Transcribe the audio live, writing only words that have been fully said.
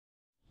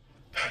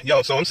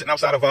Yo, so I'm sitting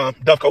outside of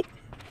Dovecote,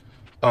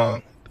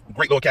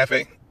 great little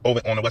cafe over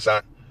on the west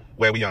side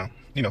where we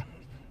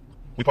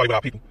we party with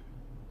our people.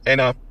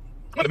 And I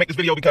wanted to make this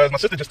video because my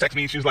sister just texted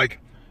me. She was like,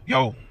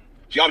 yo,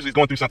 she obviously is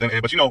going through something,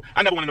 but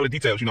I never want to know the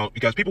details,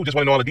 because people just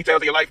want to know all the details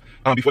of your life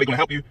before they're going to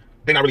help you.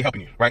 They're not really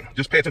helping you, right?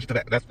 Just pay attention to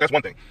that. That's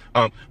one thing.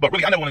 But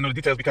really, I never want to know the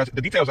details because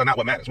the details are not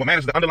what matters. What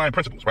matters is the underlying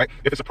principles, right?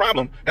 If it's a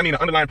problem, that means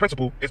the underlying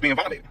principle is being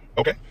violated,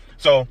 okay?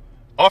 So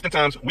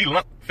oftentimes we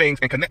lump things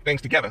and connect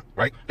things together,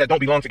 right, that don't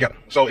belong together.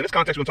 So in this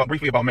context, we're going to talk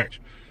briefly about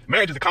marriage.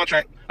 Marriage is a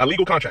contract, a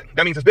legal contract.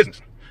 That means it's business.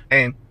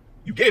 And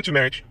you get into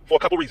marriage for a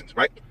couple reasons,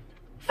 right?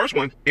 First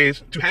one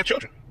is to have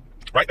children,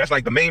 right? That's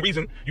like the main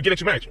reason you get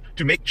into marriage,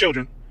 to make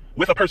children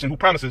with a person who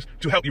promises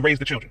to help you raise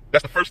the children.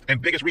 That's the first and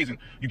biggest reason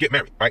you get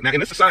married, right? Now, in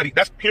this society,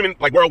 that's human,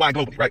 like worldwide,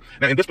 globally, right?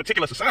 Now, in this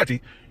particular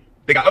society,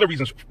 they got other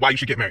reasons why you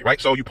should get married,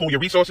 right? So you pool your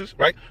resources,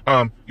 right?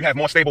 You have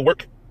more stable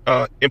work,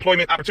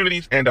 employment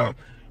opportunities, and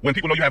when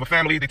people know you have a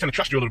family, they tend to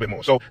trust you a little bit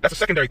more. So that's a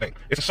secondary thing.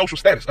 It's a social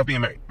status of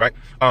being married, right?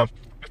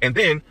 And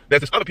then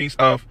there's this other piece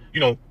of,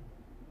 well,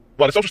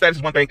 the social status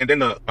is one thing, and then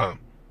the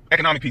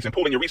economic piece and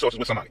pooling your resources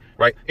with somebody,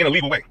 right, in a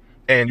legal way.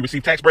 And you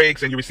receive tax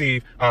breaks, and you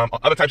receive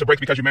other types of breaks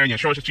because you're married. Your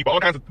insurance is cheaper, all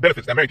kinds of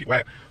benefits that married people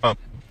have.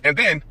 And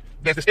then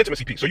there's this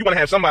intimacy piece. So you want to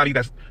have somebody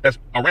that's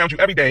around you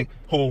every day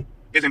who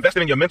is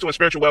invested in your mental and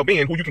spiritual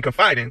well-being, who you can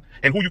confide in,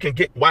 and who you can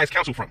get wise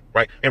counsel from,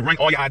 right? And run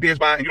all your ideas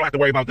by, and you don't have to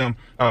worry about them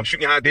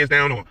shooting your ideas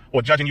down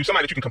or judging you.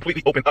 Somebody that you can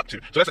completely open up to.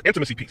 So that's an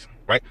intimacy piece,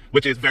 right?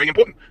 Which is very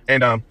important.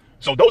 And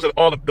so those are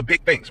all of the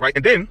big things, right?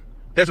 And then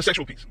there's the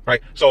sexual piece,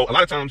 right? So a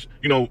lot of times,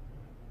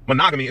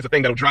 monogamy is a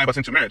thing that'll drive us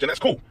into marriage, and that's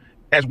cool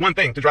as one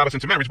thing to drive us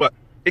into marriage, but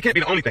it can't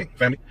be the only thing,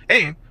 family.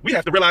 And we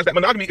have to realize that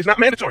monogamy is not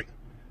mandatory.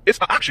 It's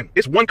an option.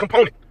 It's one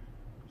component.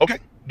 Okay?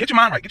 Get your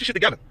mind right. Get your shit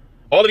together.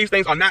 All of these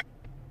things are not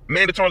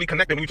mandatorily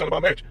connected when you talk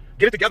about marriage.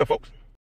 Get it together, folks.